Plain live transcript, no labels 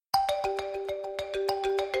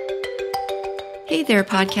Hey there,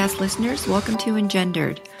 podcast listeners. Welcome to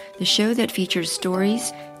Engendered, the show that features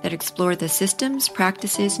stories that explore the systems,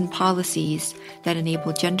 practices, and policies that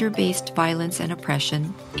enable gender-based violence and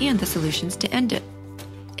oppression and the solutions to end it.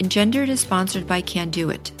 Engendered is sponsored by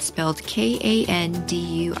Canduit, spelled Kanduit,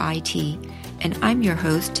 and I'm your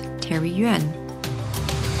host, Terry Yuen.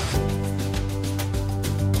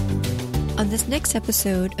 On this next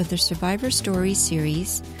episode of the Survivor Stories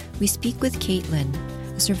series, we speak with Caitlin,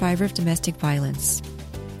 a survivor of domestic violence.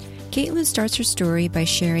 Caitlin starts her story by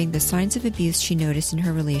sharing the signs of abuse she noticed in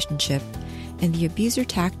her relationship and the abuser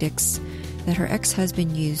tactics that her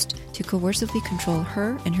ex-husband used to coercively control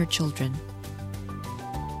her and her children.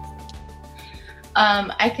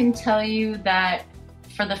 I can tell you that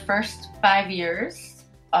for the first 5 years,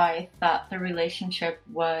 I thought the relationship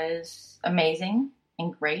was amazing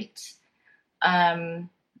and great.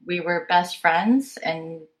 We were best friends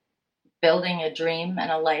and building a dream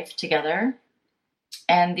and a life together.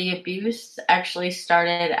 And the abuse actually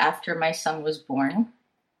started after my son was born.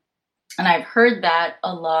 And I've heard that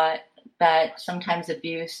a lot, that sometimes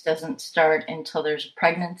abuse doesn't start until there's a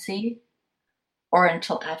pregnancy or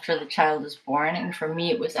until after the child is born. And for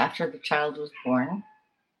me, it was after the child was born.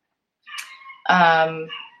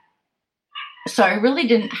 So I really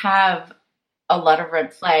didn't have a lot of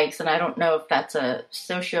red flags. And I don't know if that's a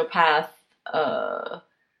sociopath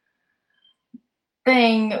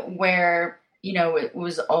thing where, you know, it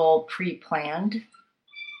was all pre-planned.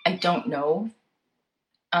 I don't know.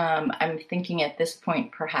 I'm thinking at this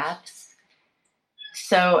point, perhaps.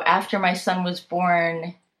 So after my son was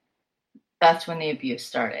born, that's when the abuse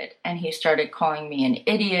started. And he started calling me an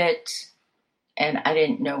idiot, and I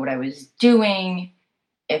didn't know what I was doing.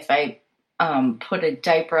 If I put a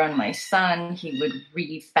diaper on my son, he would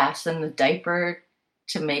refasten the diaper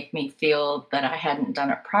to make me feel that I hadn't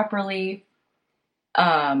done it properly.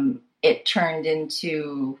 It turned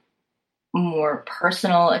into more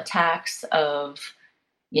personal attacks of,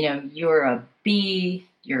 you know, you're a B,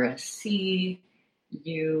 you're a C,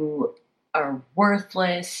 you are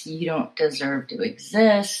worthless, you don't deserve to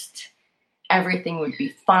exist, everything would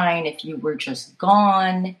be fine if you were just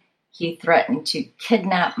gone. He threatened to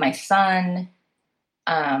kidnap my son.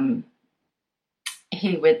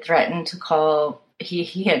 He would threaten to call,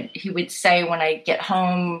 he would say when I get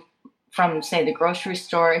home from, say, the grocery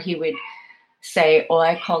store, he would say, "Oh,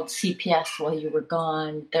 I called CPS while you were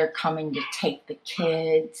gone. They're coming to take the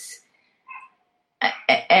kids."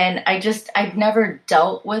 And I'd never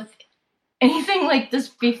dealt with anything like this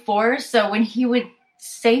before. So when he would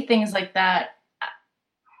say things like that,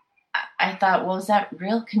 I thought, well, is that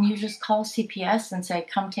real? Can you just call CPS and say,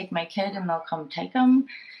 "Come take my kid," and they'll come take him?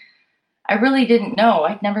 I really didn't know.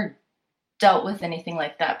 I'd never dealt with anything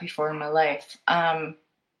like that before in my life.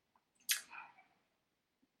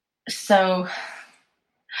 So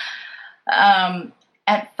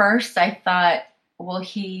at first I thought, well,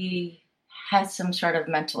 he has some sort of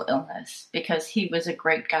mental illness because he was a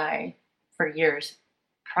great guy for years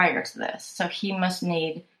prior to this. So he must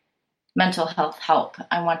need mental health help.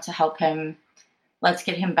 I want to help him. Let's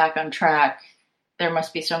get him back on track. There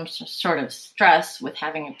must be some sort of stress with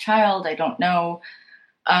having a child. I don't know.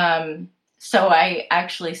 So I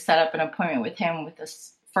actually set up an appointment with him with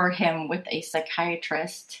a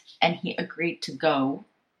psychiatrist, and he agreed to go.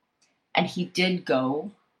 And he did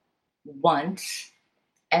go once,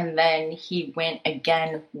 and then he went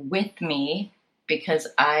again with me because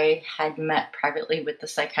I had met privately with the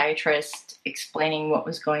psychiatrist explaining what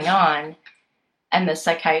was going on. And the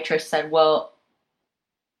psychiatrist said, "Well,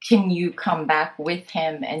 can you come back with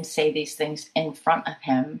him and say these things in front of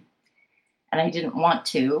him?" And I didn't want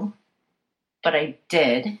to, but I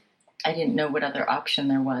did. I didn't know what other option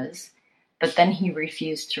there was. But then he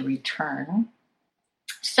refused to return.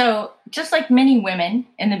 So just like many women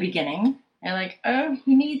in the beginning, they're like, "Oh,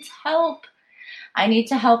 he needs help. I need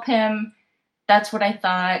to help him." That's what I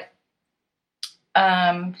thought.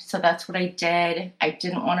 So that's what I did. I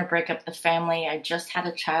didn't want to break up the family. I just had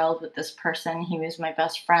a child with this person. He was my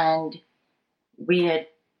best friend. We had,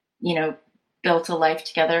 you know, built a life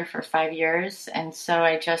together for 5 years. And so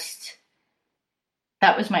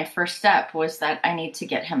that was my first step, was that I need to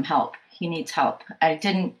get him help. He needs help. I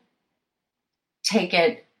didn't take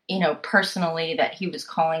it, you know, personally that he was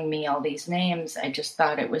calling me all these names. I just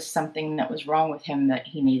thought it was something that was wrong with him that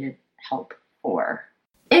he needed help for.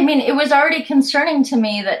 I mean, it was already concerning to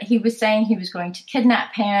me that he was saying he was going to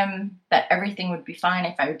kidnap him, that everything would be fine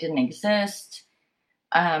if I didn't exist,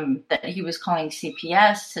 that he was calling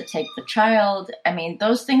CPS to take the child. I mean,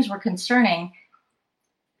 those things were concerning.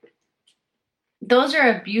 Those are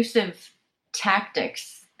abusive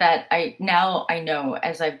tactics that I know,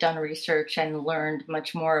 as I've done research and learned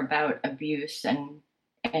much more about abuse and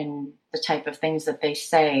the type of things that they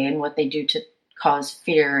say and what they do to cause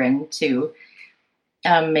fear and to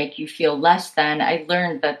make you feel less than. I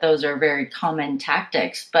learned that those are very common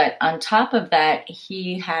tactics. But on top of that,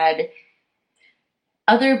 he had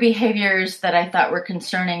other behaviors that I thought were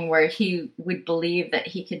concerning, where he would believe that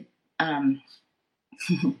he could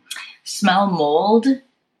smell mold.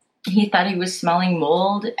 He thought he was smelling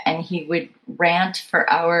mold, and he would rant for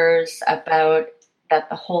hours about that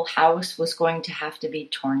the whole house was going to have to be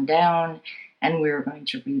torn down and we were going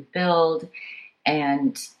to rebuild.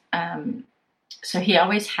 And so he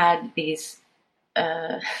always had these,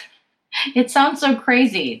 it sounds so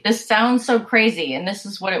crazy. This sounds so crazy. And this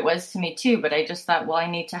is what it was to me too. But I just thought, well, I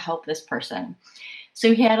need to help this person.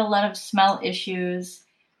 So he had a lot of smell issues.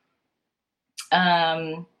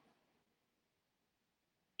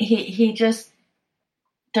 He just,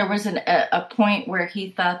 there was a point where he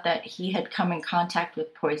thought that he had come in contact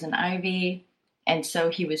with poison ivy. And so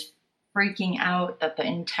he was freaking out that the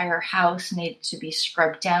entire house needed to be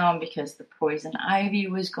scrubbed down because the poison ivy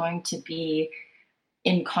was going to be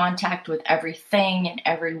in contact with everything and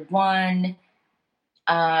everyone.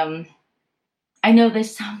 I know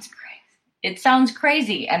this sounds crazy. It sounds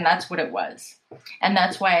crazy, and that's what it was. And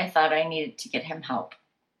that's why I thought I needed to get him help.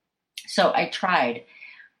 So I tried.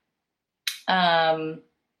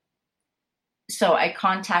 So I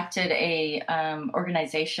contacted a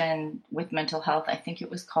organization with mental health. I think it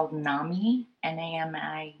was called NAMI,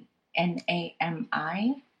 N-A-M-I,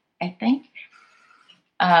 I think.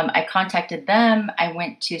 I contacted them. I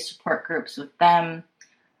went to support groups with them.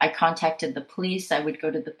 I contacted the police. I would go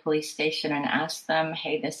to the police station and ask them,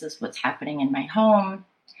 hey, this is what's happening in my home.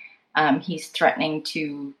 He's threatening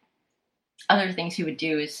to, other things he would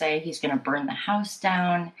do is say he's going to burn the house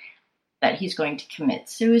down, that he's going to commit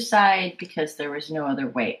suicide because there was no other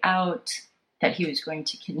way out, that he was going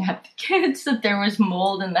to kidnap the kids, that there was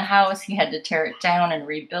mold in the house, he had to tear it down and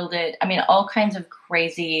rebuild it. I mean, all kinds of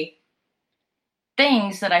crazy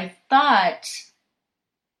things that I thought,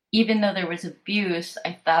 even though there was abuse,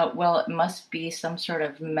 I thought, well, it must be some sort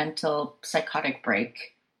of mental psychotic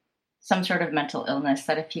break, some sort of mental illness,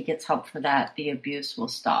 that if he gets help for that, the abuse will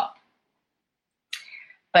stop.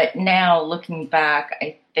 But now, looking back,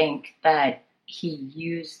 I think that he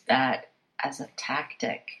used that as a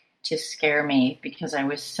tactic to scare me because I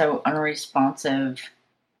was so unresponsive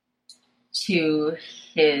to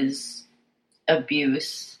his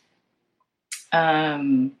abuse,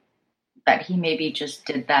 that he maybe just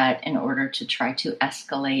did that in order to try to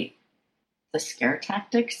escalate the scare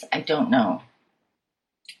tactics. I don't know.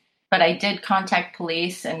 But I did contact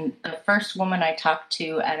police, and the first woman I talked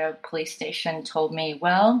to at a police station told me,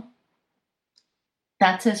 well,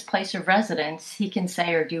 that's his place of residence. He can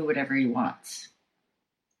say or do whatever he wants.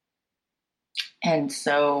 And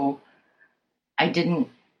so I didn't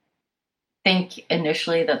think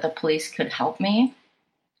initially that the police could help me.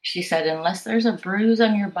 She said, unless there's a bruise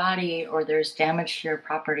on your body or there's damage to your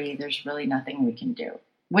property, there's really nothing we can do.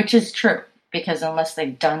 Which is true, because unless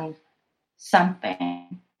they've done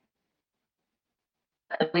something,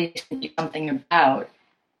 at least do something about,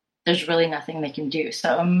 there's really nothing they can do.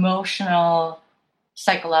 So emotional,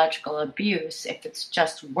 psychological abuse, if it's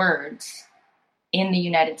just words, in the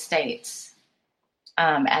United States,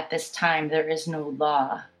 at this time, there is no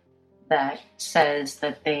law that says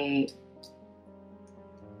that they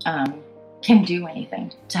can do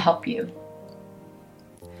anything to help you.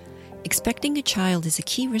 Expecting a child is a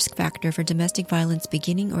key risk factor for domestic violence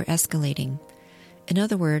beginning or escalating. In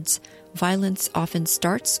other words, violence often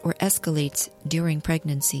starts or escalates during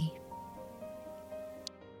pregnancy.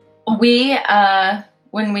 We,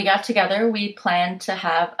 when we got together, we planned to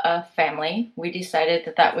have a family. We decided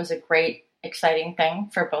that that was a great, exciting thing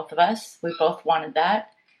for both of us. We both wanted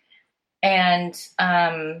that. And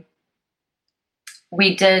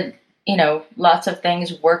we did, lots of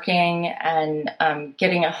things, working and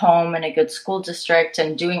getting a home and a good school district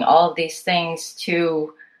and doing all of these things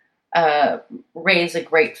to raise a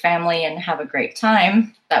great family and have a great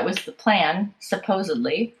time. That was the plan,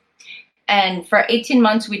 supposedly. And for 18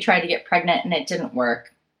 months, we tried to get pregnant and it didn't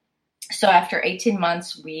work. So after 18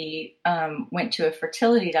 months, we went to a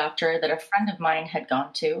fertility doctor that a friend of mine had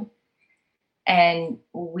gone to. And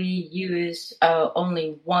we used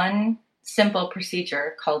only one simple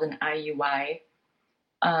procedure called an IUI.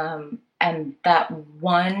 And that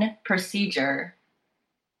one procedure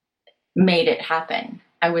made it happen.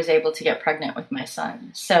 I was able to get pregnant with my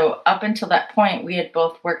son. So up until that point, we had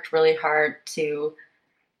both worked really hard to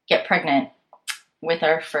get pregnant with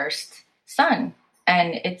our first son.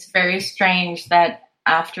 And it's very strange that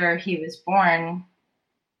after he was born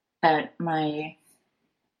that my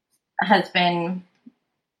husband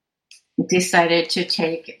decided to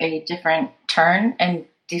take a different turn and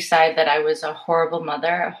decide that I was a horrible mother,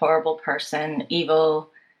 a horrible person,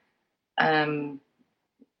 evil,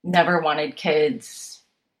 never wanted kids,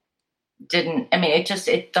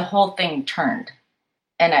 the whole thing turned.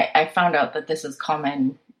 And I found out that this is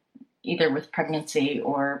common either with pregnancy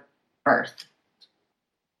or birth.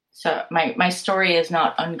 So my story is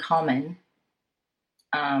not uncommon.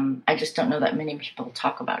 I just don't know that many people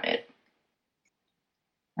talk about it.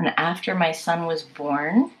 And after my son was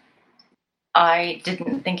born, I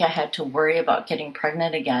didn't think I had to worry about getting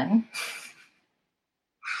pregnant again.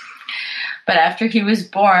 But after he was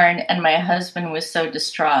born and my husband was so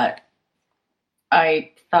distraught,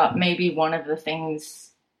 I thought maybe one of the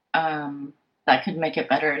things that could make it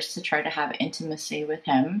better is to try to have intimacy with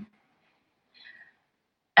him.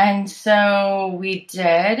 And so we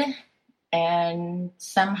did. And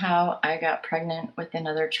somehow I got pregnant with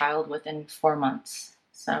another child within 4 months.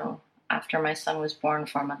 So after my son was born,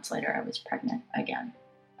 4 months later, I was pregnant again,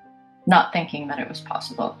 not thinking that it was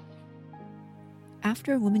possible.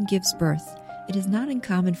 After a woman gives birth, it is not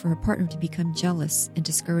uncommon for her partner to become jealous and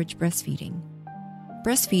discourage breastfeeding.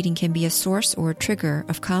 Breastfeeding can be a source or a trigger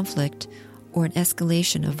of conflict or an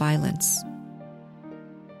escalation of violence.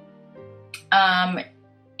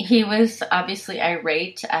 He was obviously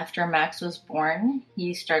irate after Max was born.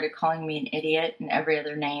 He started calling me an idiot and every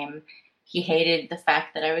other name. He hated the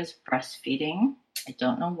fact that I was breastfeeding. I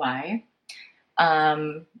don't know why.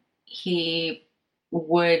 He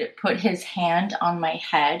would put his hand on my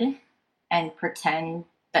head and pretend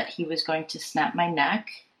that he was going to snap my neck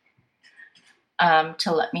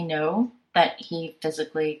to let me know that he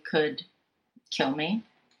physically could kill me.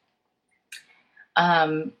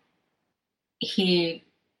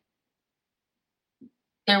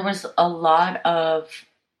 There was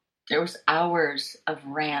hours of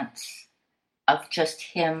rants of just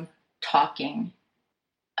him talking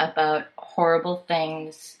about horrible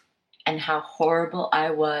things and how horrible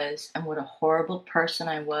I was and what a horrible person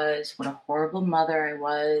I was, what a horrible mother I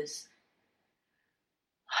was,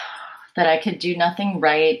 that I could do nothing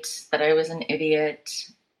right, that I was an idiot,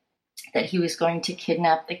 that he was going to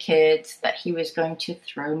kidnap the kids, that he was going to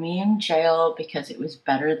throw me in jail because it was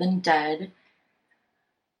better than dead,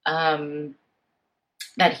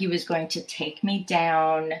 that he was going to take me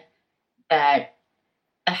down, that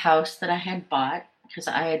the house that I had bought, because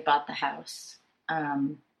I had bought the house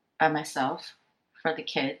by myself for the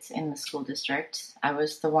kids in the school district. I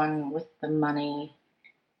was the one with the money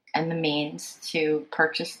and the means to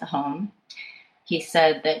purchase the home. He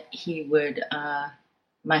said that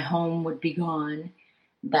my home would be gone,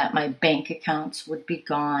 that my bank accounts would be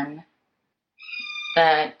gone,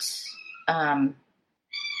 that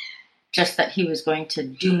just that he was going to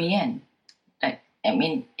do me in.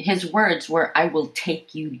 His words were, "I will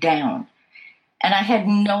take you down." And I had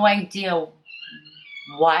no idea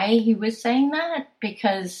why he was saying that,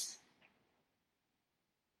 because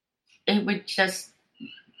it would just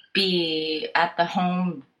be at the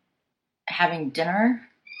home having dinner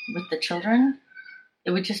with the children.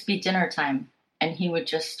 It would just be dinner time, and he would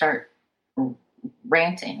just start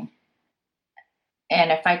ranting.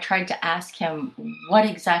 And if I tried to ask him, "What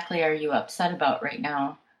exactly are you upset about right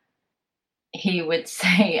now?" he would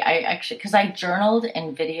say, because I journaled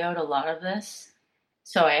and videoed a lot of this.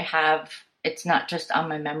 So it's not just on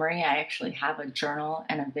my memory. I actually have a journal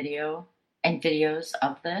and a video and videos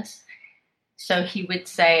of this. So he would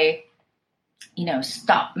say,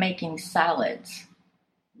 "Stop making salads."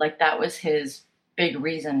 Like that was his big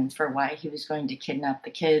reason for why he was going to kidnap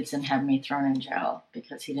the kids and have me thrown in jail,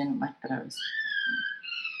 because he didn't like that I was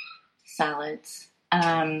salads.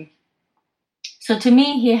 So to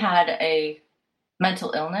me, he had a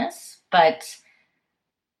mental illness, but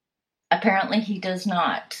apparently he does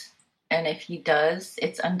not. And if he does,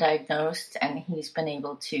 it's undiagnosed, and he's been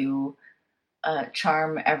able to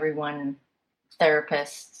charm everyone,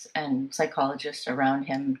 therapists and psychologists around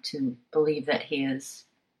him, to believe that he is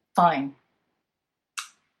fine.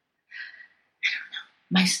 I don't know.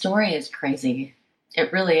 My story is crazy.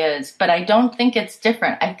 It really is. But I don't think it's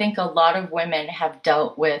different. I think a lot of women have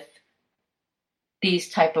dealt with these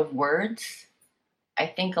type of words. I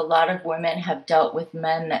think a lot of women have dealt with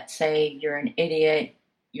men that say, "You're an idiot,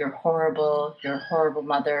 you're horrible, you're a horrible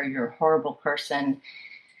mother, you're a horrible person,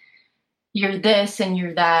 you're this and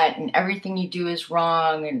you're that, and everything you do is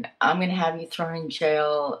wrong, and I'm going to have you thrown in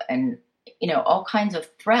jail," and, all kinds of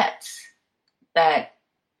threats that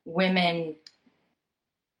women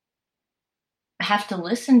have to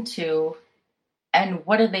listen to And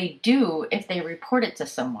what do they do if they report it to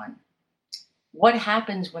someone? What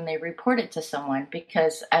happens when they report it to someone?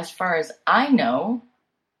 Because as far as I know,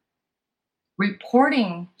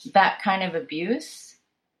 reporting that kind of abuse,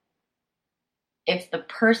 if the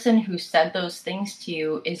person who said those things to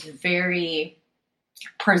you is very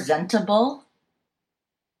presentable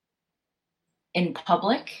in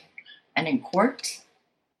public and in court,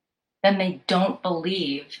 then they don't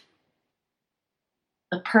believe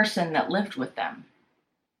the person that lived with them.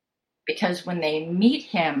 Because when they meet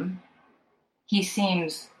him, he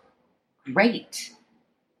seems great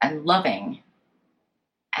and loving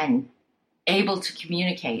and able to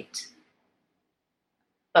communicate.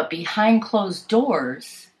 But behind closed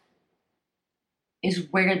doors is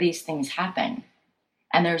where these things happen.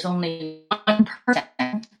 And there's only one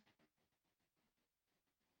person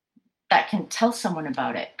that can tell someone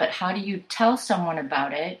about it. But how do you tell someone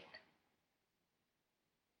about it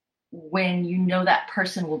when you know that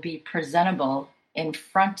person will be presentable in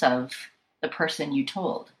front of the person you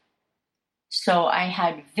told? So I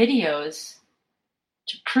had videos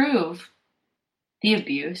to prove the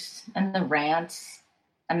abuse and the rants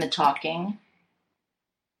and the talking.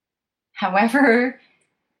 However,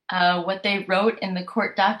 what they wrote in the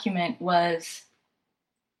court document was,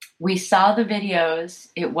 we saw the videos,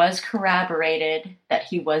 it was corroborated that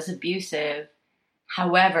he was abusive.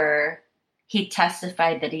 However, he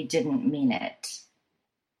testified that he didn't mean it.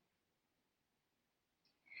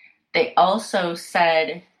 They also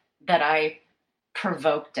said that I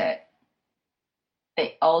provoked it.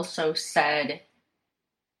 They also said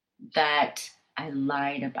that I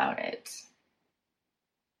lied about it.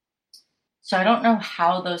 So I don't know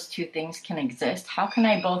how those two things can exist. How can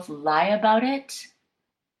I both lie about it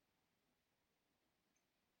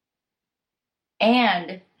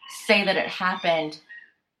and say that it happened,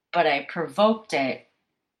 but I provoked it,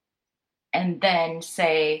 and then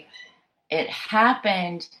say it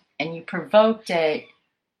happened and you provoked it,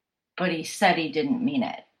 but he said he didn't mean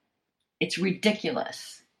it? It's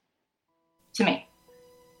ridiculous to me.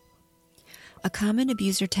 A common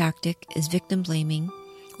abuser tactic is victim blaming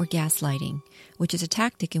or gaslighting, which is a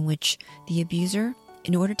tactic in which the abuser,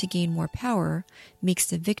 in order to gain more power, makes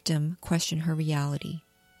the victim question her reality.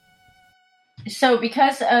 So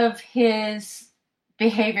because of his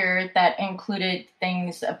behavior that included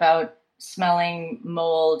things about smelling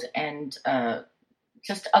mold and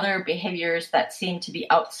just other behaviors that seem to be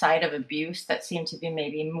outside of abuse, that seem to be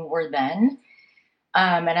maybe more than,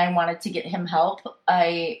 and I wanted to get him help,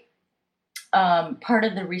 part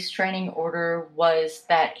of the restraining order was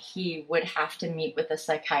that he would have to meet with a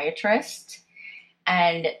psychiatrist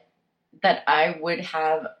and that I would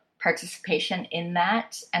have participation in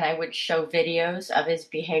that, and I would show videos of his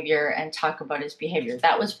behavior and talk about his behavior.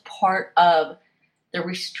 That was part of the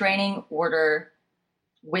restraining order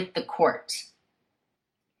with the court.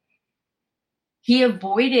 He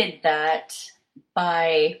avoided that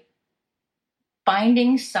by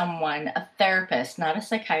finding someone, a therapist, not a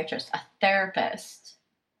psychiatrist, a therapist,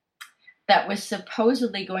 that was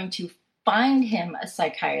supposedly going to find him a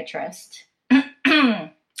psychiatrist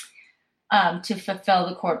to fulfill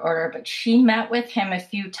the court order. But she met with him a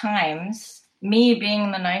few times. Me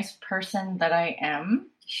being the nice person that I am,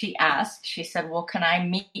 she said, well, can I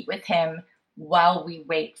meet with him while we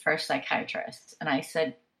wait for a psychiatrist? And I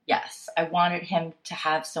said, yes. I wanted him to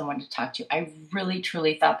have someone to talk to. I really,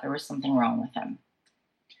 truly thought there was something wrong with him.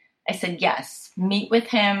 I said, yes, meet with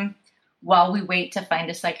him while we wait to find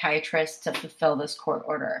a psychiatrist to fulfill this court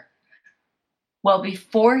order. Well,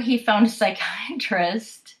 before he found a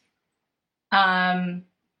psychiatrist,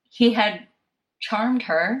 he had charmed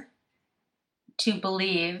her to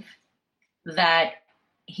believe that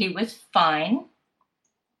he was fine,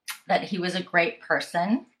 that he was a great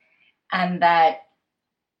person, and that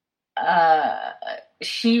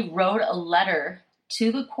she wrote a letter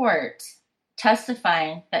to the court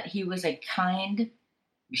testifying that he was a kind,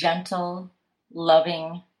 gentle,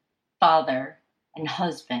 loving father and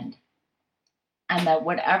husband, and that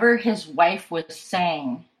whatever his wife was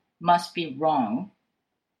saying must be wrong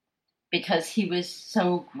because he was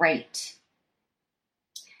so great.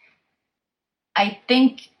 I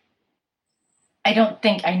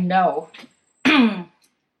know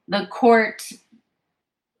the court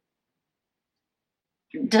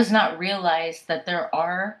does not realize that there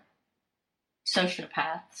are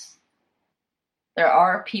sociopaths. There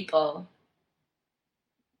are people,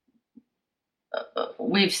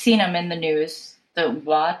 we've seen them in the news, the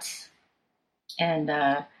Watts and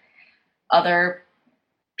other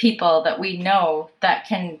people that we know that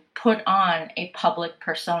can put on a public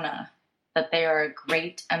persona that they are a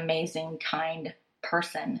great, amazing, kind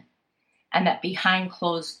person. and that behind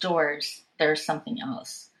closed doors, there's something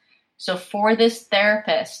else. So for this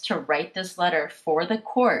therapist to write this letter for the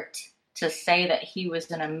court to say that he was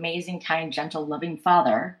an amazing, kind, gentle, loving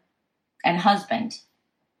father and husband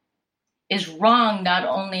is wrong, not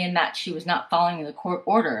only in that she was not following the court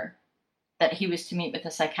order, that he was to meet with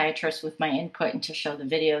a psychiatrist with my input and to show the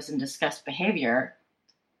videos and discuss behavior,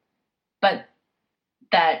 but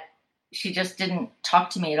that she just didn't talk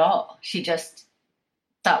to me at all. She just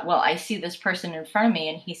thought, well, I see this person in front of me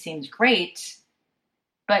and he seems great.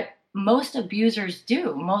 But most abusers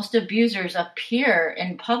do. Most abusers appear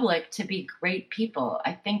in public to be great people.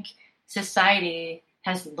 I think society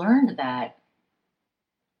has learned that.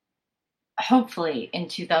 Hopefully in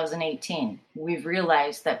 2018, we've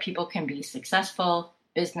realized that people can be successful,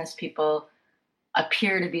 business people,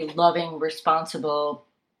 appear to be loving, responsible,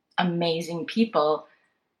 amazing people,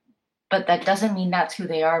 but that doesn't mean that's who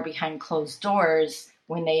they are behind closed doors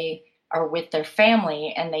when they are with their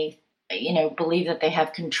family and they, believe that they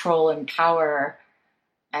have control and power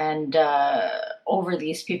and over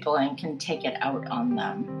these people and can take it out on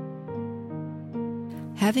them.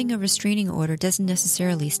 Having a restraining order doesn't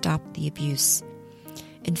necessarily stop the abuse.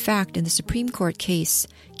 In fact, in the Supreme Court case,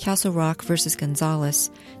 Castle Rock versus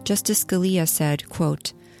Gonzalez, Justice Scalia said,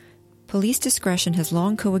 quote, "Police discretion has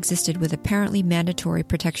long coexisted with apparently mandatory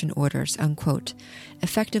protection orders," unquote,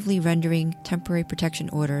 effectively rendering temporary protection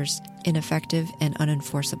orders ineffective and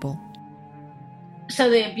unenforceable. So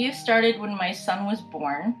the abuse started when my son was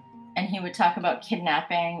born, and he would talk about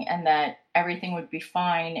kidnapping and that everything would be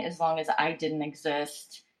fine as long as I didn't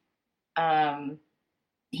exist.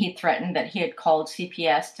 He threatened that he had called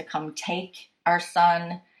CPS to come take our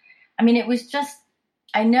son. I mean, it was just,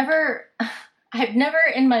 I've never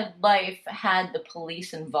in my life had the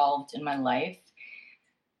police involved in my life.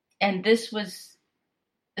 And this was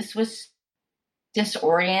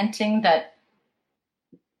disorienting that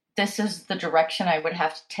this is the direction I would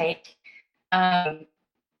have to take.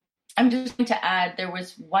 I'm just going to add, there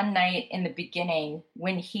was one night in the beginning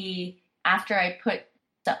when after I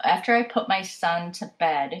put my son to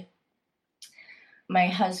bed, my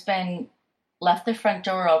husband left the front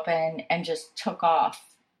door open and just took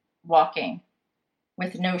off walking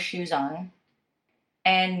with no shoes on.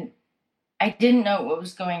 And I didn't know what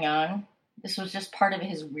was going on. This was just part of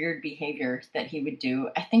his weird behavior that he would do.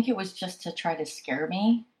 I think it was just to try to scare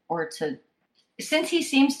me since he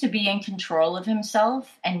seems to be in control of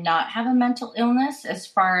himself and not have a mental illness, as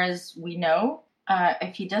far as we know,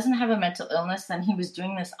 if he doesn't have a mental illness, then he was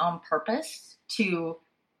doing this on purpose to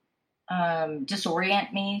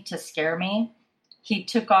disorient me, to scare me. He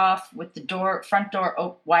took off with the front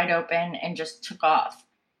door wide open and just took off.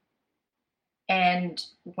 And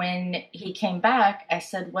when he came back, I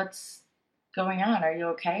said, "What's going on? Are you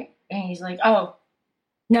okay?" And he's like, "Oh,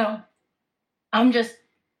 no,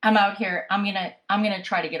 I'm out here. I'm gonna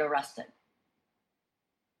try to get arrested."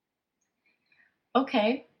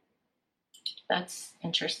 Okay, that's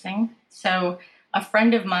interesting. So a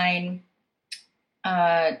friend of mine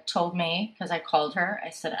told me, because I called her, I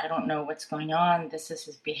said, "I don't know what's going on. This is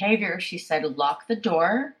his behavior." She said, "Lock the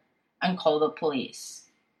door and call the police."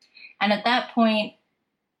 And at that point,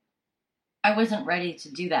 I wasn't ready to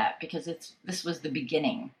do that because this was the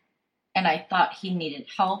beginning. And I thought he needed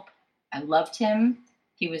help. I loved him.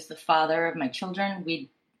 He was the father of my children. We'd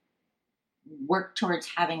worked towards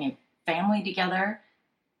having a family together.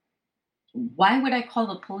 Why would I call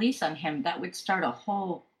the police on him? That would start a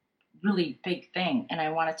whole really big thing. And I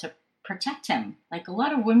wanted to protect him, like a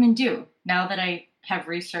lot of women do. Now that I have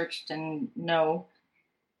researched and know,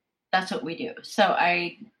 that's what we do. So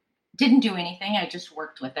I didn't do anything. I just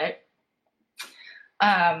worked with it.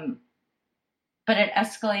 But it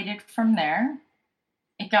escalated from there.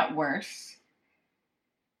 It got worse.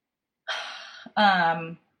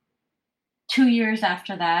 2 years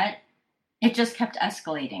after that, it just kept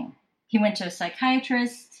escalating. He went to a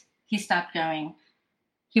psychiatrist. He stopped going.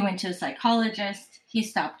 He went to a psychologist. He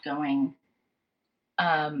stopped going.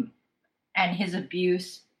 And his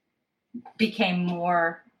abuse became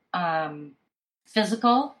more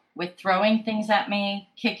physical, with throwing things at me,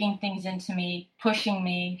 kicking things into me, pushing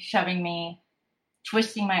me, shoving me,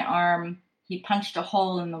 twisting my arm. He punched a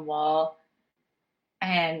hole in the wall.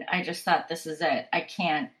 And I just thought, this is it.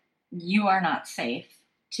 You are not safe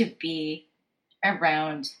to be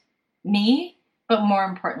around me, but more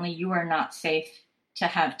importantly, you are not safe to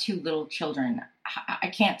have 2 little children. I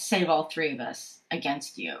can't save all 3 of us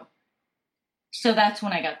against you. So that's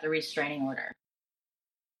when I got the restraining order.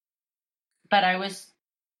 But I was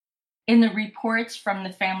in the reports from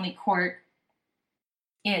the family court,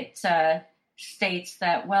 it states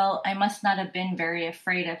that, well, I must not have been very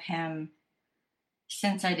afraid of him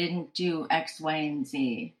since I didn't do X, Y, and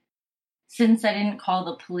Z. Since I didn't call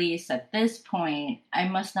the police at this point, I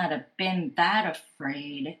must not have been that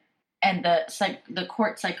afraid. And the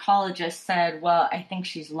court psychologist said, well, I think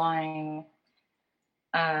she's lying.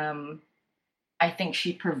 I think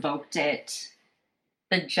she provoked it.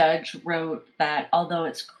 The judge wrote that although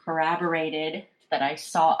it's corroborated that I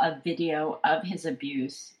saw a video of his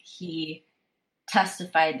abuse, he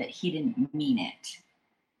testified that he didn't mean it.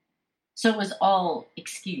 So it was all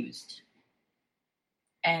excused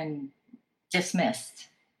and dismissed.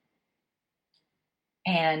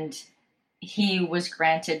 And he was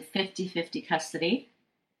granted 50-50 custody,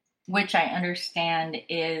 which I understand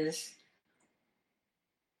is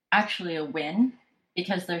actually a win,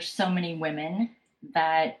 because there's so many women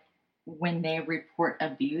that when they report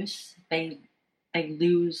abuse, they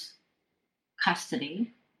lose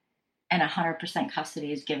custody, and 100%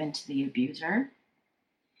 custody is given to the abuser.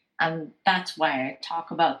 That's why I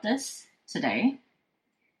talk about this today.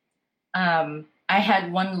 I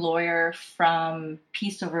had one lawyer from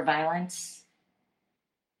Peace Over Violence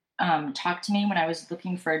talk to me when I was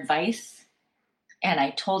looking for advice, and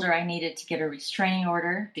I told her I needed to get a restraining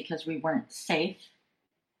order because we weren't safe,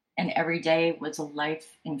 and every day was a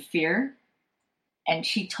life in fear. And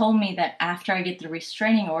she told me that after I get the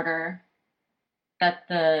restraining order, that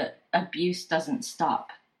the abuse doesn't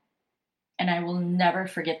stop. And I will never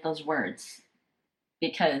forget those words,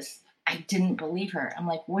 because I didn't believe her. I'm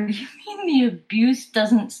like, what do you mean the abuse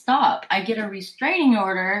doesn't stop? I get a restraining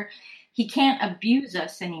order. He can't abuse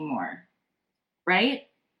us anymore, right?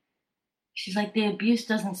 She's like, the abuse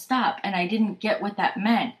doesn't stop. And I didn't get what that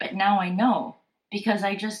meant, but now I know, because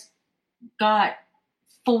I just got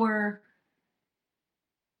 4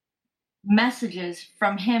 messages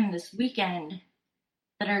from him this weekend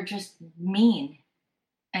that are just mean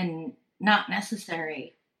and not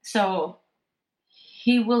necessary. So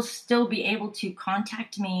he will still be able to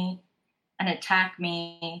contact me and attack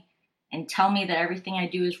me and tell me that everything I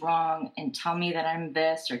do is wrong and tell me that I'm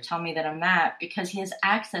this or tell me that I'm that, because he has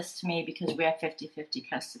access to me because we have 50-50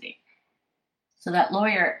 custody. So that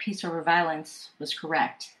lawyer at Peace Over Violence was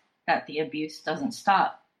correct, that the abuse doesn't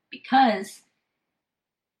stop, because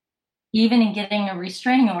even in getting a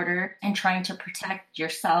restraining order and trying to protect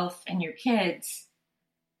yourself and your kids,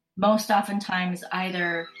 most oftentimes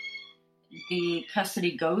either the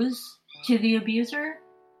custody goes to the abuser,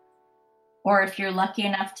 or if you're lucky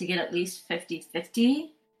enough to get at least 50-50,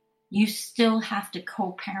 you still have to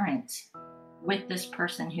co-parent with this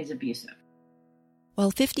person who's abusive.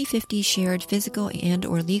 While 50-50 shared physical and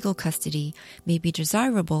or legal custody may be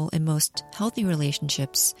desirable in most healthy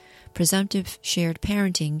relationships, presumptive shared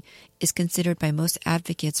parenting is considered by most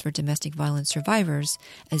advocates for domestic violence survivors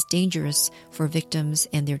as dangerous for victims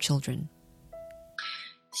and their children.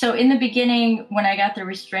 So in the beginning, when I got the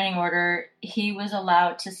restraining order, he was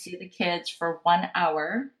allowed to see the kids for 1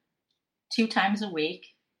 hour, 2 times a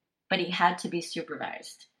week, but he had to be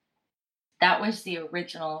supervised. That was the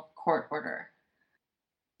original court order.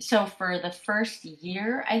 So for the first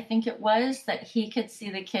year, I think it was, that he could see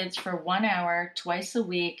the kids for 1 hour, twice a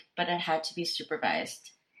week, but it had to be supervised.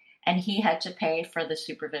 And he had to pay for the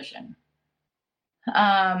supervision.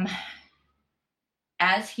 As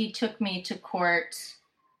he took me to court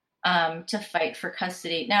to fight for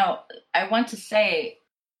custody. Now, I want to say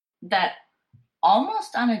that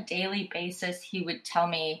almost on a daily basis, he would tell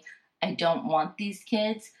me, I don't want these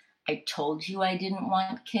kids. I told you I didn't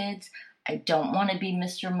want kids. I don't want to be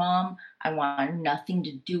Mr. Mom. I want nothing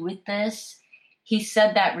to do with this. He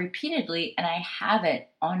said that repeatedly, and I have it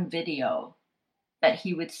on video that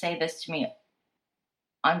he would say this to me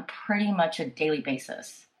on pretty much a daily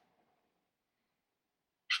basis.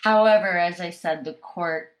 However, as I said, the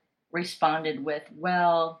court responded with,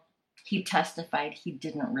 well, he testified he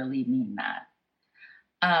didn't really mean that.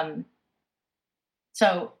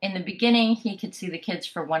 So in the beginning, he could see the kids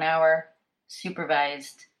for 1 hour,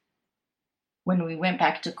 supervised. When we went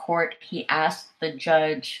back to court, he asked the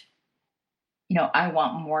judge, I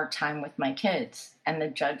want more time with my kids. And the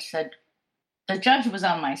judge said, the judge was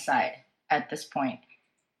on my side at this point.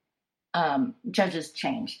 Judges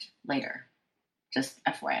changed later, just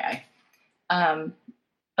FYI.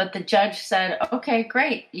 But the judge said, okay,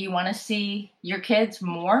 great. You want to see your kids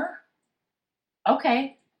more?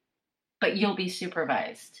 Okay, but you'll be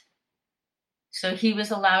supervised. So he was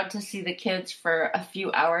allowed to see the kids for a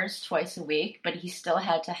few hours twice a week, but he still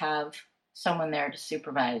had to have someone there to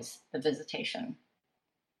supervise the visitation.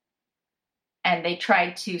 And they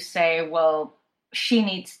tried to say, well, she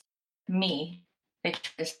needs me. They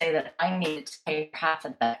tried to say that I needed to pay half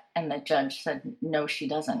of that. And the judge said, no, she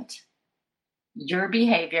doesn't. Your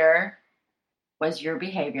behavior was your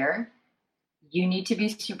behavior. You need to be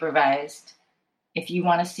supervised. If you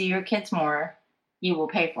want to see your kids more, you will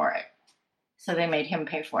pay for it. So they made him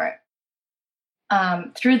pay for it.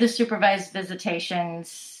 Through the supervised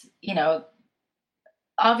visitations,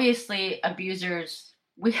 obviously abusers,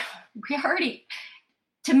 we already,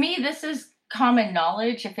 to me, this is common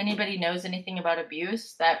knowledge. If anybody knows anything about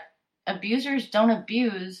abuse, that abusers don't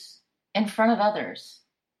abuse in front of others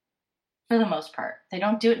for the most part. They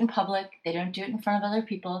don't do it in public. They don't do it in front of other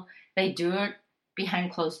people. They do it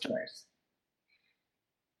behind closed doors.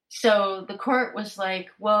 So the court was like,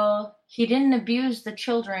 well, he didn't abuse the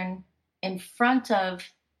children in front of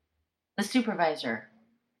the supervisor.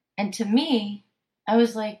 And to me, I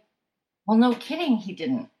was like, well, no kidding, he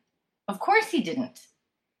didn't. Of course he didn't.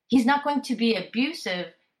 He's not going to be abusive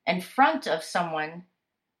in front of someone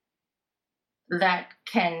that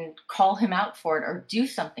can call him out for it or do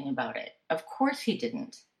something about it. Of course he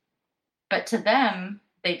didn't. But to them,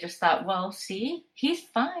 they just thought, well, see, he's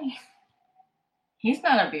fine. He's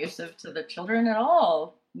not abusive to the children at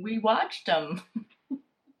all. We watched him.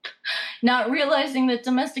 Not realizing that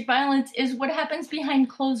domestic violence is what happens behind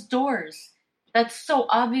closed doors. That's so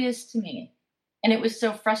obvious to me. And it was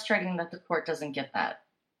so frustrating that the court doesn't get that.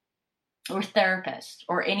 Or therapists,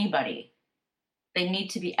 or anybody. They need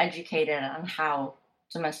to be educated on how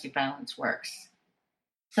domestic violence works.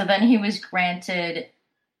 So then he was granted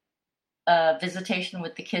a visitation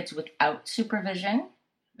with the kids without supervision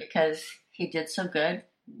because he did so good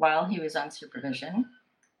while he was on supervision.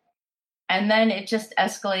 And then it just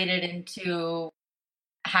escalated into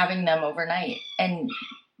having them overnight. And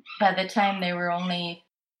by the time they were only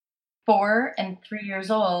 4 and 3 years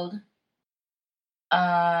old,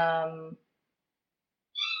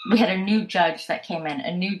 we had a new judge that came in.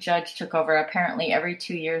 A new judge took over. Apparently every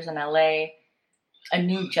 2 years in LA, a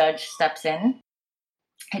new judge steps in.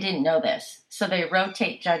 I didn't know this. So they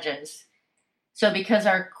rotate judges. So because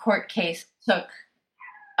our court case took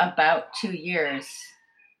about 2 years,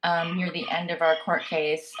 near the end of our court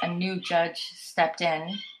case, a new judge stepped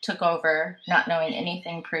in, took over, not knowing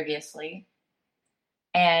anything previously,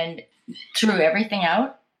 and threw everything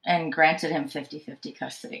out and granted him 50-50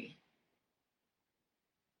 custody.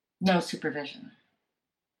 No supervision.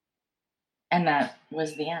 And that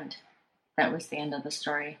was the end. That was the end of the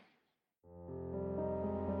story.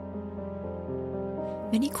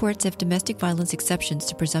 Many courts have domestic violence exceptions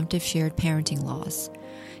to presumptive shared parenting laws.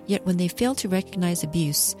 Yet when they fail to recognize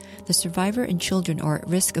abuse, the survivor and children are at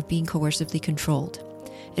risk of being coercively controlled.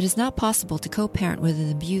 It is not possible to co-parent with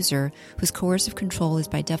an abuser whose coercive control is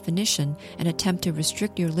by definition an attempt to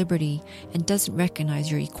restrict your liberty and doesn't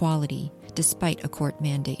recognize your equality, despite a court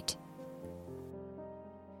mandate.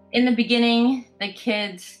 In the beginning, the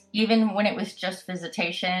kids, even when it was just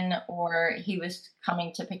visitation or he was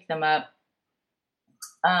coming to pick them up,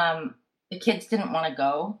 the kids didn't want to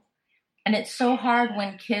go. And it's so hard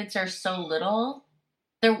when kids are so little.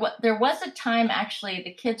 There was a time, actually,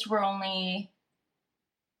 the kids were only,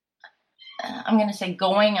 I'm going to say,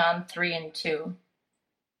 going on 3 and 2.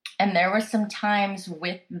 And there were some times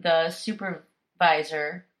with the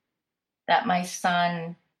supervisor that my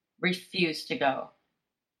son refused to go.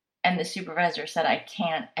 And the supervisor said, I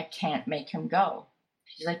can't make him go.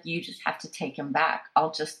 She's like, you just have to take him back.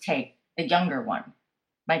 I'll just take the younger one,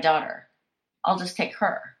 my daughter. I'll just take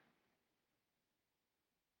her.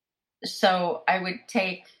 So I would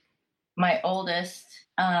take my oldest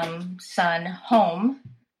son home,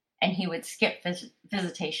 and he would skip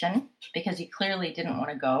visitation because he clearly didn't want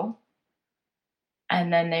to go.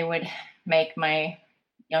 And then they would make my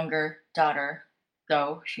younger daughter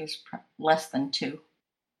go. She was less than 2.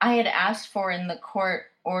 I had asked for, in the court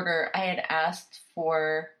order,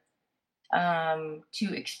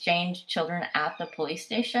 to exchange children at the police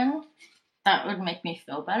station. That would make me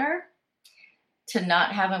feel better. To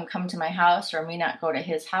not have him come to my house or me not go to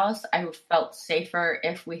his house, I felt safer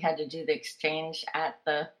if we had to do the exchange at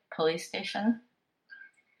the police station.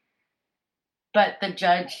 But the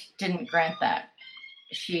judge didn't grant that.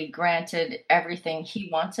 She granted everything he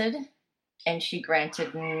wanted, and she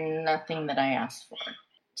granted nothing that I asked for.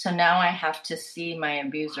 So now I have to see my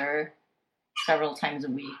abuser several times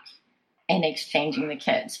a week in exchanging the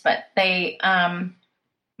kids. But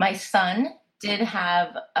my son did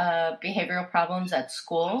have behavioral problems at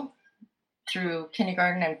school through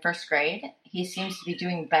kindergarten and first grade. He seems to be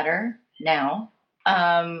doing better now.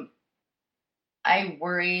 I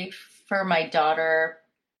worry for my daughter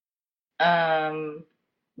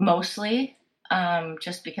mostly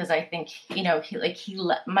just because I think,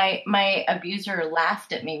 my abuser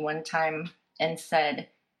laughed at me one time and said,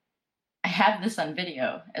 I have this on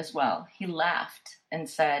video as well. He laughed and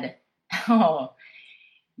said, oh,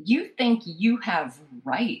 you think you have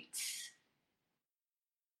rights.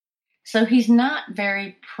 So he's not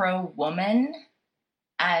very pro-woman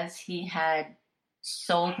as he had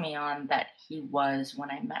sold me on that he was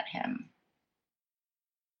when I met him.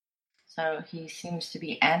 So he seems to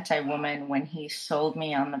be anti-woman when he sold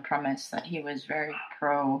me on the premise that he was very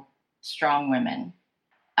pro-strong women.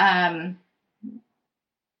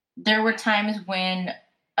 There were times when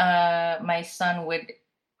my son would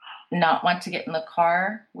not want to get in the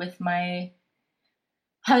car with my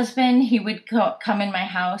husband. He would come in my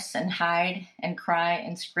house and hide and cry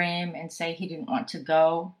and scream and say he didn't want to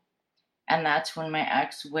go. And that's when my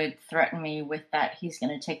ex would threaten me with that he's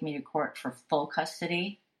going to take me to court for full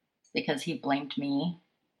custody because he blamed me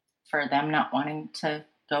for them not wanting to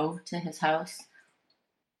go to his house.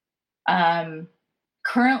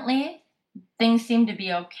 Currently, things seem to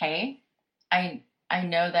be okay. I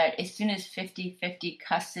know that as soon as 50-50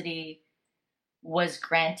 custody was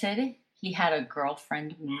granted, he had a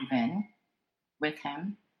girlfriend move in with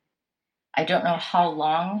him. I don't know how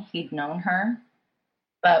long he'd known her,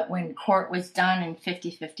 but when court was done and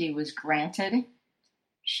 50-50 was granted,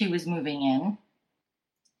 she was moving in.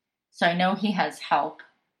 So I know he has help,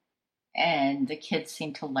 and the kids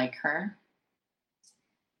seem to like her.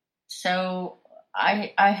 So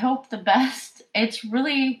I hope the best. It's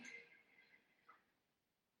really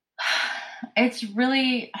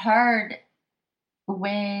hard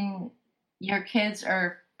when your kids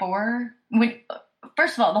are 4.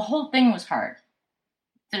 First of all, the whole thing was hard.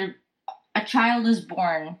 A child is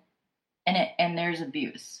born and there's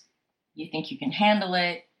abuse. You think you can handle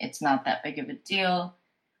it. It's not that big of a deal.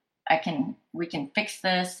 We can fix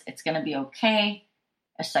this. It's going to be okay.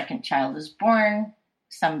 A second child is born.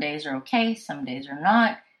 Some days are okay, some days are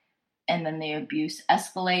not. And then the abuse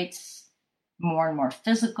escalates, more and more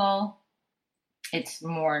physical. It's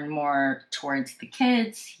more and more towards the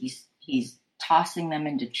kids. He's tossing them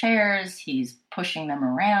into chairs. He's pushing them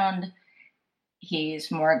around.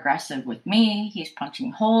 He's more aggressive with me. He's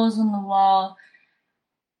punching holes in the wall.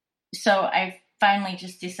 So I finally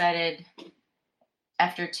just decided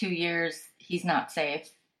after 2 years, he's not safe.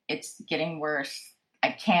 It's getting worse. I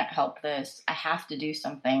can't help this. I have to do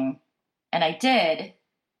something. And I did.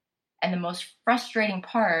 And the most frustrating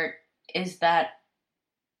part is that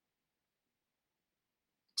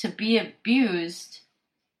to be abused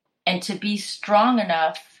and to be strong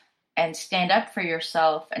enough and stand up for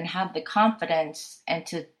yourself and have the confidence and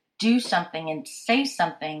to do something and say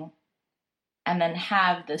something and then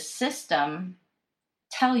have the system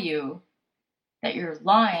tell you that you're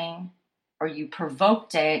lying or you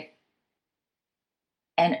provoked it,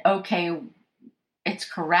 and okay, it's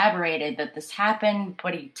corroborated that this happened,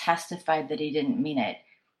 but he testified that he didn't mean it,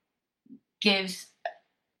 gives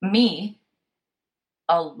me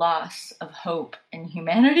a loss of hope in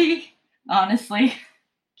humanity. Honestly,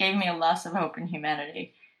 gave me a loss of hope in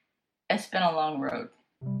humanity. It's been a long road.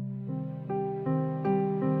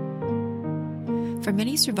 For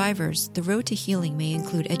many survivors, the road to healing may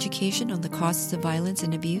include education on the causes of violence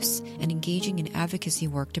and abuse and engaging in advocacy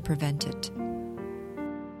work to prevent it.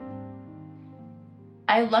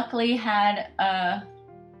 I luckily had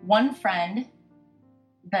one friend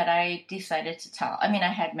that I decided to tell. I mean, I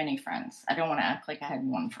had many friends. I don't want to act like I had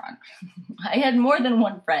one friend. I had more than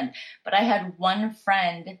one friend, but I had one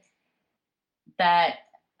friend that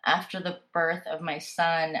after the birth of my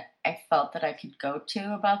son, I felt that I could go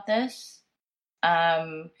to about this.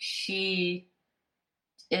 She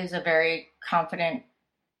is a very confident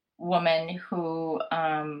woman who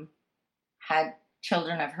had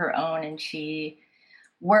children of her own, and she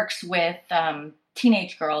works with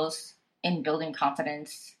teenage girls in building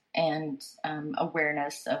confidence and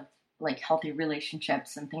awareness of like healthy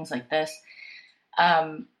relationships and things like this.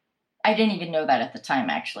 I didn't even know that at the time,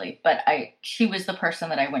 actually, but she was the person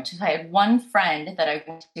that I went to. So I had one friend that I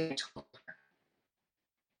went to,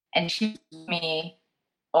 and she was with me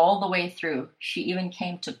all the way through. She even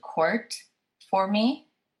came to court for me.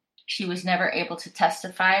 She was never able to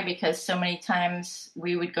testify because so many times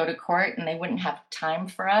we would go to court and they wouldn't have time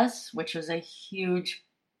for us, which was a huge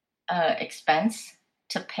expense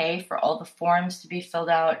to pay for all the forms to be filled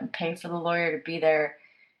out and pay for the lawyer to be there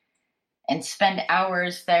and spend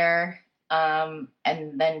hours there and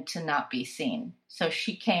then to not be seen. So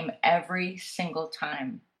she came every single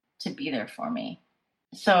time to be there for me.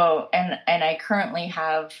 So, and I currently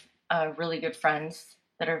have really good friends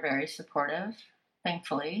that are very supportive,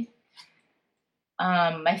 thankfully.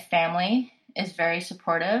 My family is very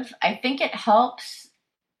supportive. I think it helps,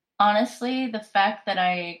 honestly, the fact that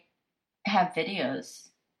I have videos.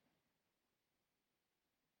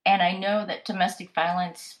 And I know that domestic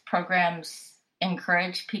violence programs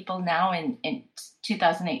encourage people now in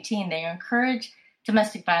 2018, they encourage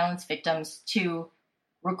domestic violence victims to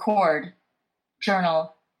record,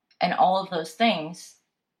 journal, and all of those things.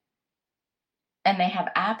 And they have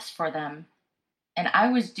apps for them. And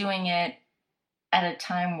I was doing it at a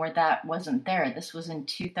time where that wasn't there. This was in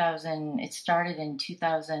 2000. It started in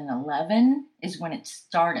 2011 is when it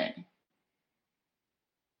started.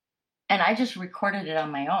 And I just recorded it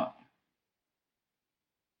on my own.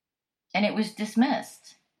 And it was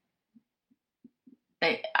dismissed.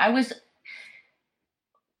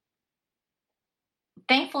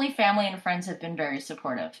 Thankfully, family and friends have been very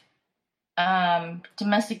supportive.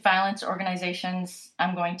 Domestic violence organizations,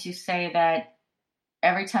 I'm going to say that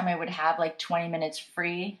every time I would have like 20 minutes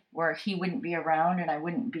free where he wouldn't be around and I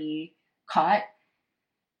wouldn't be caught,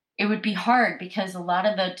 it would be hard because a lot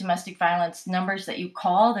of the domestic violence numbers that you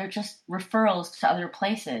call, they're just referrals to other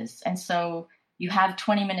places. And so you have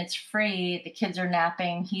 20 minutes free, the kids are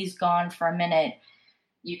napping, he's gone for a minute,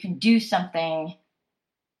 you can do something,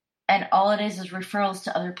 and all it is referrals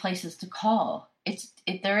to other places to call.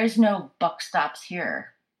 There is no buck stops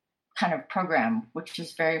here kind of program, which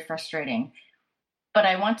is very frustrating. But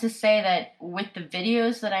I want to say that with the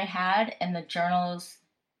videos that I had and the journals,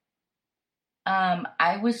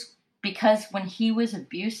 because when he was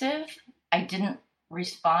abusive, I didn't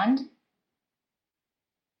respond.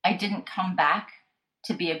 I didn't come back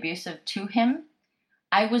to be abusive to him.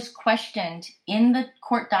 I was questioned in the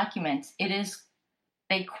court documents.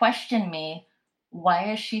 They questioned me.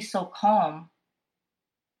 Why is she so calm?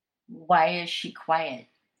 Why is she quiet?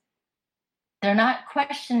 They're not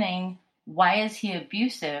questioning, why is he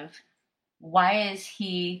abusive? Why is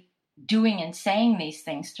he doing and saying these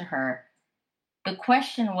things to her? The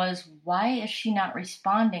question was, why is she not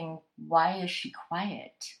responding? Why is she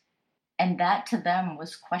quiet? And that to them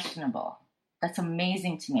was questionable. That's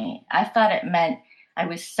amazing to me. I thought it meant I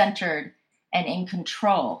was centered and in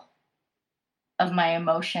control of my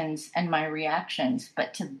emotions and my reactions.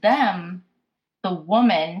 But to them, the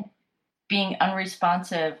woman being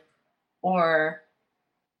unresponsive or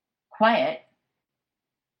quiet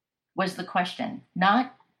was the question.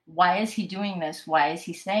 Not, why is he doing this? Why is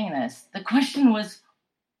he saying this? The question was,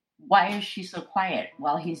 why is she so quiet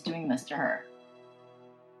while he's doing this to her?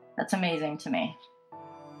 That's amazing to me.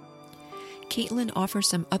 Caitlin offers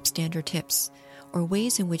some upstander tips or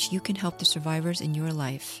ways in which you can help the survivors in your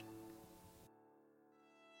life.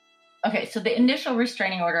 Okay, so the initial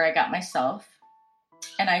restraining order I got myself,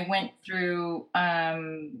 and I went through,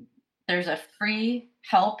 there's a free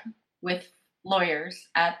help with lawyers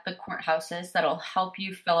at the courthouses that'll help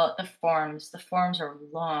you fill out the forms. The forms are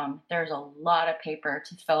long. There's a lot of paper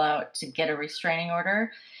to fill out to get a restraining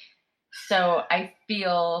order. So I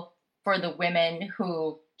feel for the women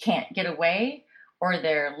who can't get away or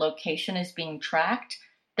their location is being tracked,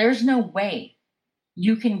 there's no way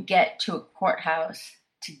you can get to a courthouse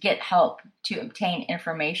to get help to obtain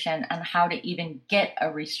information on how to even get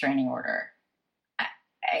a restraining order.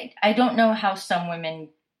 I don't know how some women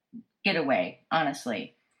get away,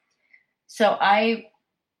 honestly. So I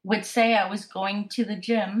would say I was going to the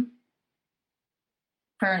gym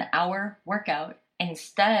for an hour workout.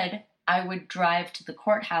 Instead, I would drive to the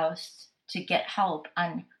courthouse to get help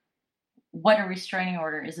on what a restraining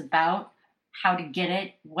order is about, how to get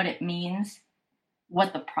it, what it means,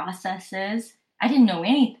 what the process is. I didn't know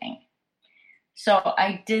anything. So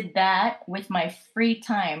I did that with my free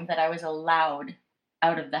time that I was allowed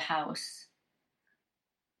out of the house.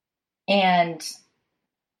 And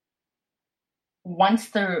once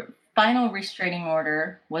the final restraining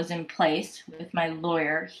order was in place with my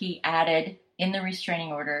lawyer, he added in the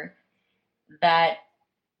restraining order that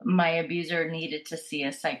my abuser needed to see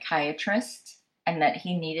a psychiatrist and that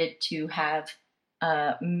he needed to have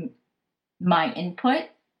my input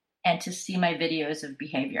and to see my videos of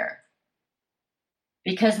behavior.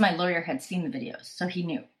 Because my lawyer had seen the videos, so he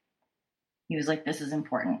knew. He was like, this is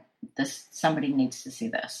important. Somebody needs to see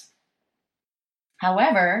this.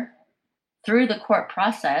 However, through the court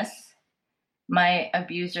process, my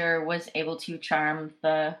abuser was able to charm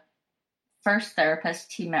the first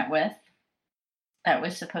therapist he met with. That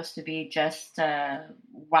was supposed to be just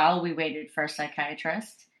while we waited for a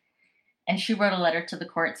psychiatrist. And she wrote a letter to the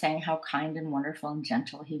court saying how kind and wonderful and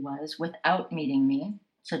gentle he was without meeting me,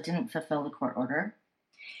 so it didn't fulfill the court order.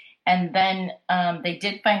 And then they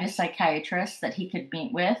did find a psychiatrist that he could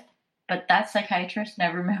meet with, but that psychiatrist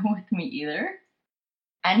never met with me either.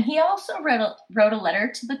 And he also wrote a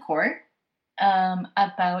letter to the court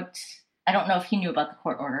about, I don't know if he knew about the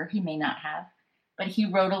court order, he may not have, but he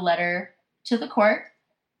wrote a letter to the court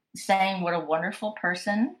saying what a wonderful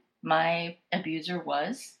person my abuser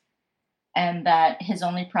was, and that his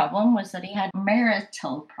only problem was that he had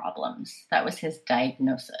marital problems. That was his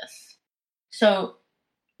diagnosis. So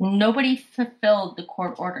nobody fulfilled the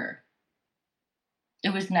court order.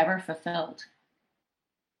 It was never fulfilled.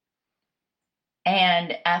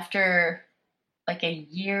 And after like a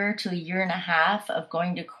year to a year and a half of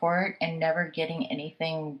going to court and never getting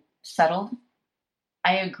anything settled,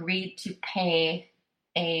 I agreed to pay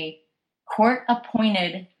a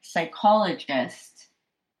court-appointed psychologist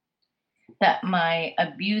that my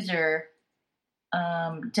abuser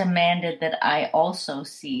demanded that I also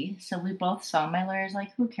see. So we both saw. My lawyer's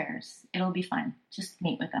like, who cares? It'll be fine. Just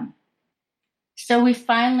meet with him. So we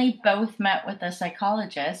finally both met with a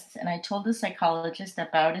psychologist, and I told the psychologist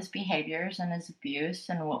about his behaviors and his abuse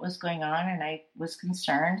and what was going on, and I was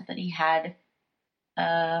concerned that he had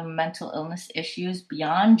mental illness issues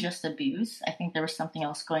beyond just abuse. I think there was something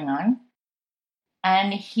else going on.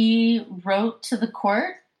 And he wrote to the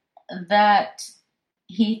court that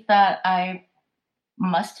he thought I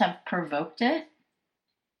must have provoked it.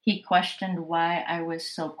 He questioned why I was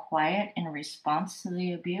so quiet in response to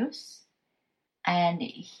the abuse. And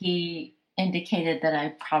he indicated that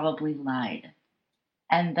I probably lied.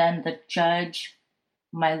 And then the judge,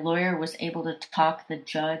 my lawyer was able to talk the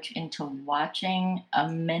judge into watching a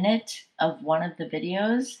minute of one of the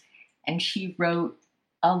videos. And she wrote,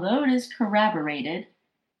 although it is corroborated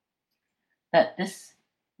that this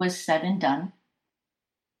was said and done,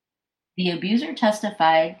 the abuser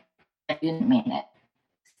testified I didn't mean it.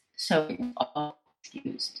 So it was all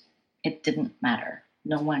excused. It didn't matter.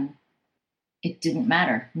 It didn't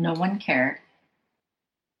matter. No one cared.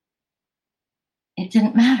 It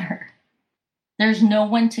didn't matter. There's no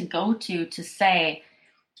one to go to say,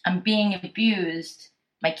 I'm being abused.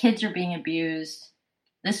 My kids are being abused.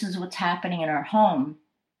 This is what's happening in our home.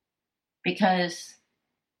 Because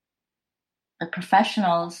the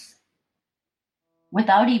professionals,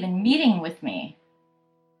 without even meeting with me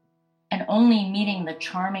and only meeting the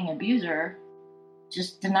charming abuser,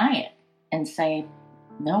 just deny it and say,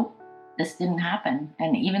 nope. This didn't happen.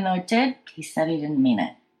 And even though it did, he said he didn't mean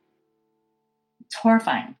it. It's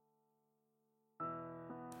horrifying.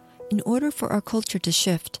 In order for our culture to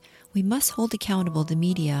shift, we must hold accountable the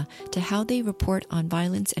media to how they report on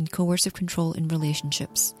violence and coercive control in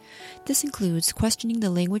relationships. This includes questioning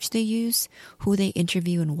the language they use, who they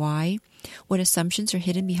interview and why, what assumptions are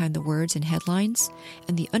hidden behind the words and headlines,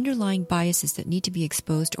 and the underlying biases that need to be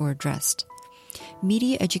exposed or addressed.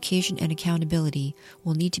 Media education and accountability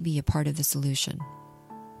will need to be a part of the solution.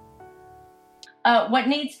 What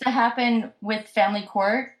needs to happen with family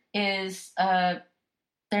court is there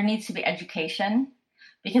needs to be education,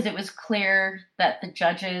 because it was clear that the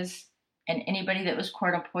judges and anybody that was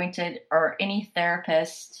court appointed, or any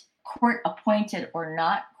therapist, court appointed or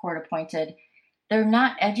not court appointed, they're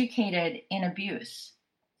not educated in abuse.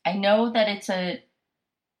 I know that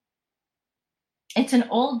it's an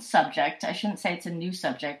old subject. I shouldn't say it's a new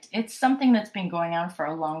subject. It's something that's been going on for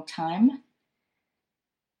a long time.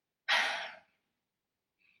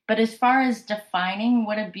 But as far as defining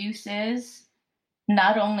what abuse is,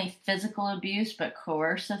 not only physical abuse, but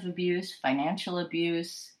coercive abuse, financial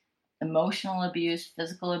abuse, emotional abuse,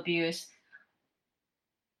 physical abuse,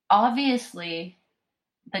 obviously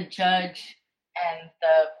the judge and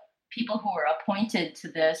the people who are appointed to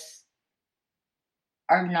this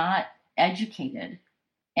are not educated.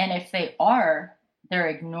 And if they are, they're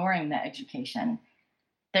ignoring the education.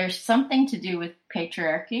 There's something to do with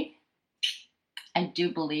patriarchy, I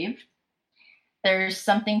do believe. There's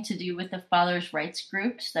something to do with the fathers' rights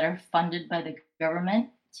groups that are funded by the government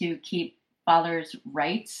to keep fathers'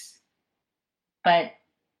 rights. But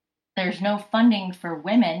there's no funding for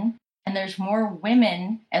women. And there's more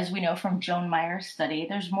women, as we know from Joan Meyer's study,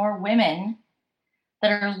 there's more women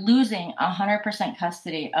that are losing 100%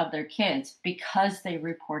 custody of their kids because they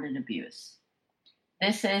reported abuse.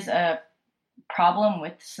 This is a problem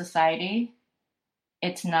with society.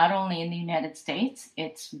 It's not only in the United States,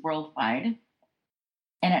 it's worldwide.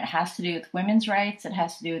 And it has to do with women's rights, it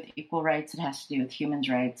has to do with equal rights, it has to do with human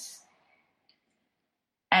rights.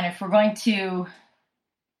 And if we're going to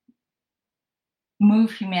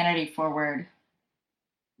move humanity forward,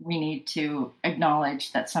 we need to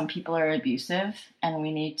acknowledge that some people are abusive, and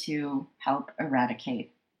we need to help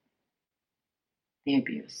eradicate the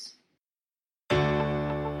abuse.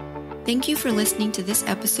 Thank you for listening to this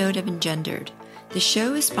episode of Engendered. The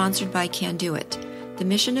show is sponsored by Canduit. The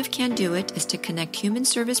mission of Canduit is to connect human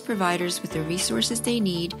service providers with the resources they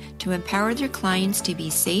need to empower their clients to be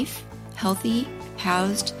safe, healthy,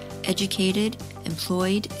 housed, educated,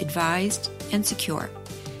 employed, advised, and secure.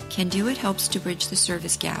 Canduit helps to bridge the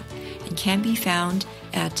service gap and can be found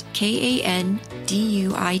at kanduit.com.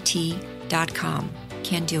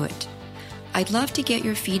 Can Do It. I'd love to get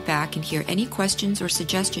your feedback and hear any questions or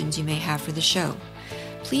suggestions you may have for the show.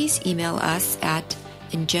 Please email us at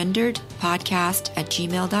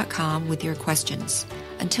engenderedpodcast@gmail.com with your questions.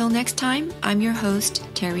 Until next time, I'm your host,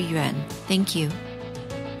 Terry Yuan. Thank you.